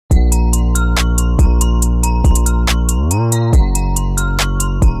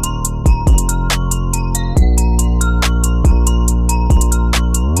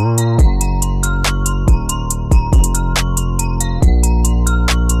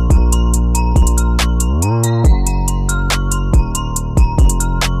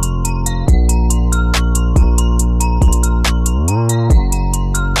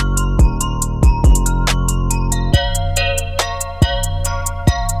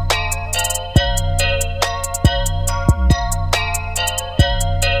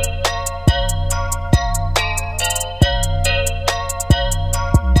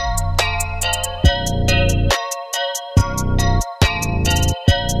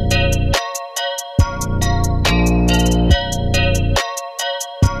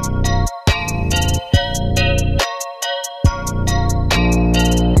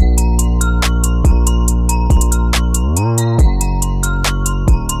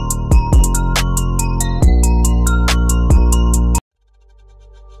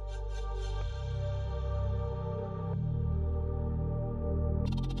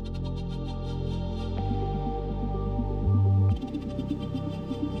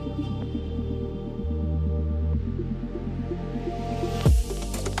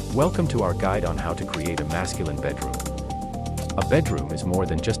Welcome to our guide on how to create a masculine bedroom. A bedroom is more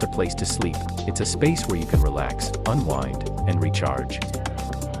than just a place to sleep, it's a space where you can relax, unwind, and recharge.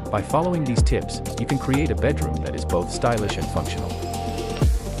 By following these tips, you can create a bedroom that is both stylish and functional.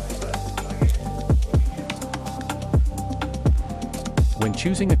 When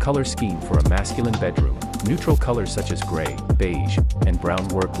choosing a color scheme for a masculine bedroom, neutral colors such as gray, beige, and brown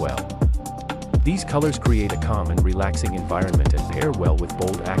work well. These colors create a calm and relaxing environment and pair well with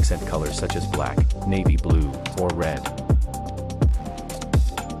bold accent colors such as black, navy blue, or red.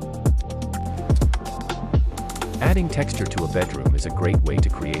 Adding texture to a bedroom is a great way to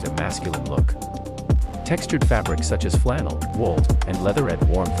create a masculine look. Textured fabrics such as flannel, wool, and leather add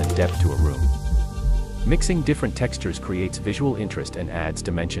warmth and depth to a room. Mixing different textures creates visual interest and adds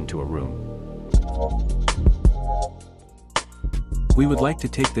dimension to a room. We would like to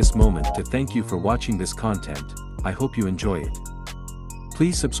take this moment to thank you for watching this content. I hope you enjoy it.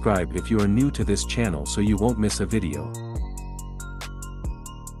 Please subscribe if you are new to this channel so you won't miss a video.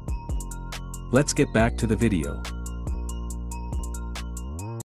 Let's get back to the video.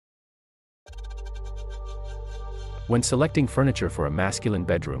 When selecting furniture for a masculine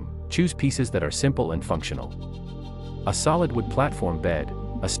bedroom, choose pieces that are simple and functional. A solid wood platform bed,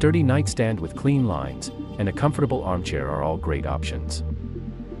 a sturdy nightstand with clean lines, and a comfortable armchair are all great options.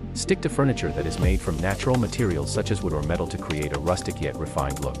 Stick to furniture that is made from natural materials such as wood or metal to create a rustic yet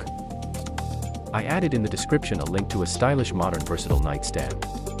refined look. I added in the description a link to a stylish modern versatile nightstand.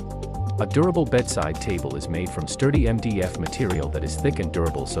 A durable bedside table is made from sturdy MDF material that is thick and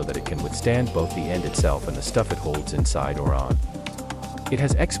durable so that it can withstand both the end itself and the stuff it holds inside or on. It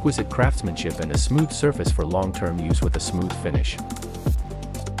has exquisite craftsmanship and a smooth surface for long-term use with a smooth finish.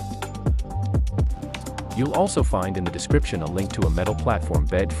 You'll also find in the description a link to a metal platform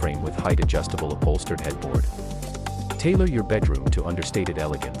bed frame with height-adjustable upholstered headboard. Tailor your bedroom to understated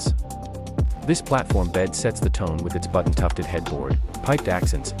elegance. This platform bed sets the tone with its button-tufted headboard, piped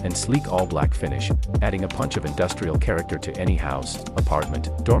accents, and sleek all-black finish, adding a punch of industrial character to any house, apartment,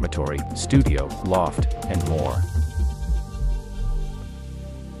 dormitory, studio, loft, and more.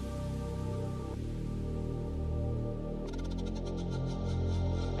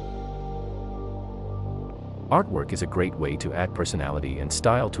 Artwork is a great way to add personality and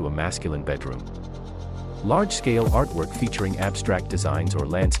style to a masculine bedroom. Large-scale artwork featuring abstract designs or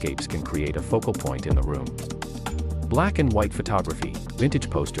landscapes can create a focal point in the room. Black and white photography, vintage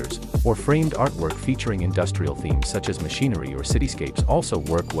posters, or framed artwork featuring industrial themes such as machinery or cityscapes also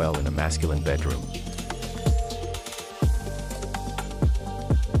work well in a masculine bedroom.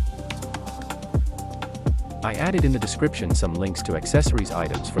 I added in the description some links to accessories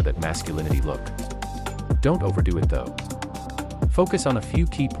items for that masculinity look. Don't overdo it though. Focus on a few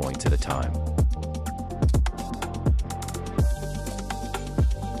key points at a time.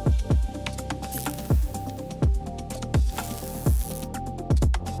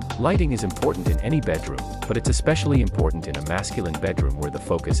 Lighting is important in any bedroom, but it's especially important in a masculine bedroom where the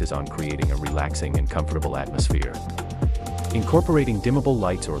focus is on creating a relaxing and comfortable atmosphere. Incorporating dimmable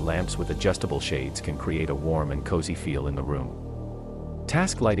lights or lamps with adjustable shades can create a warm and cozy feel in the room.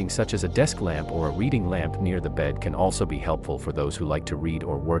 Task lighting such as a desk lamp or a reading lamp near the bed can also be helpful for those who like to read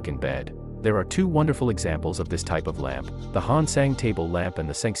or work in bed. There are two wonderful examples of this type of lamp, the Hansang table lamp and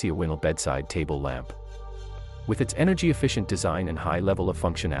the Sengxiawinel bedside table lamp. With its energy-efficient design and high level of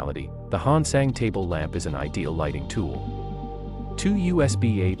functionality, the Hansang table lamp is an ideal lighting tool. Two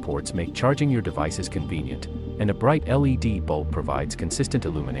USB-A ports make charging your devices convenient, and a bright LED bulb provides consistent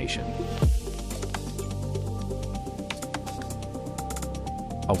illumination.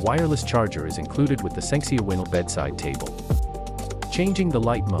 A wireless charger is included with the Sengxiawinel bedside table. Changing the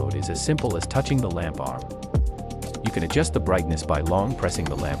light mode is as simple as touching the lamp arm. You can adjust the brightness by long pressing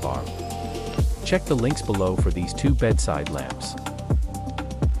the lamp arm. Check the links below for these two bedside lamps.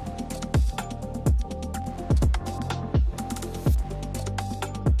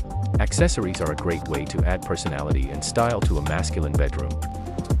 Accessories are a great way to add personality and style to a masculine bedroom.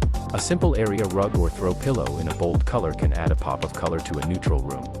 A simple area rug or throw pillow in a bold color can add a pop of color to a neutral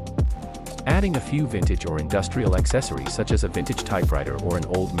room. Adding a few vintage or industrial accessories such as a vintage typewriter or an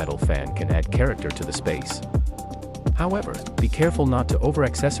old metal fan can add character to the space. However, be careful not to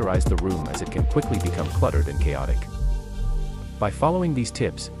over-accessorize the room as it can quickly become cluttered and chaotic. By following these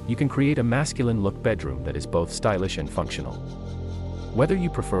tips, you can create a masculine look bedroom that is both stylish and functional. Whether you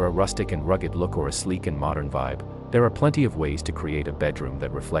prefer a rustic and rugged look or a sleek and modern vibe, there are plenty of ways to create a bedroom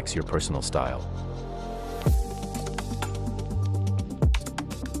that reflects your personal style.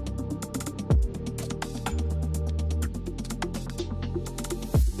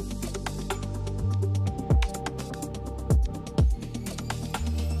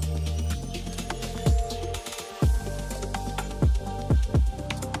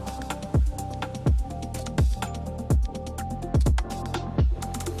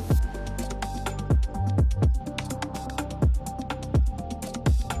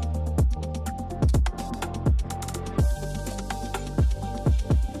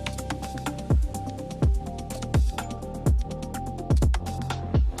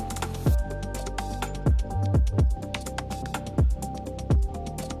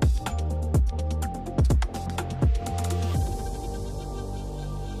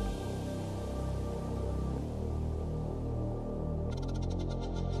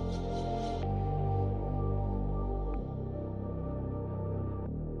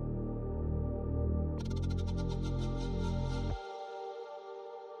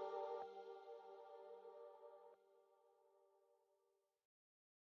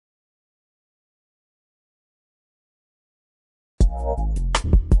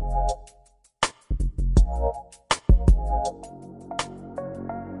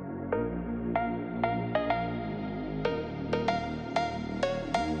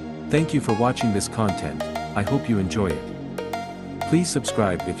 Thank you for watching this content, I hope you enjoy it. Please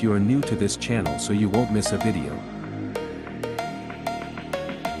subscribe if you are new to this channel so you won't miss a video.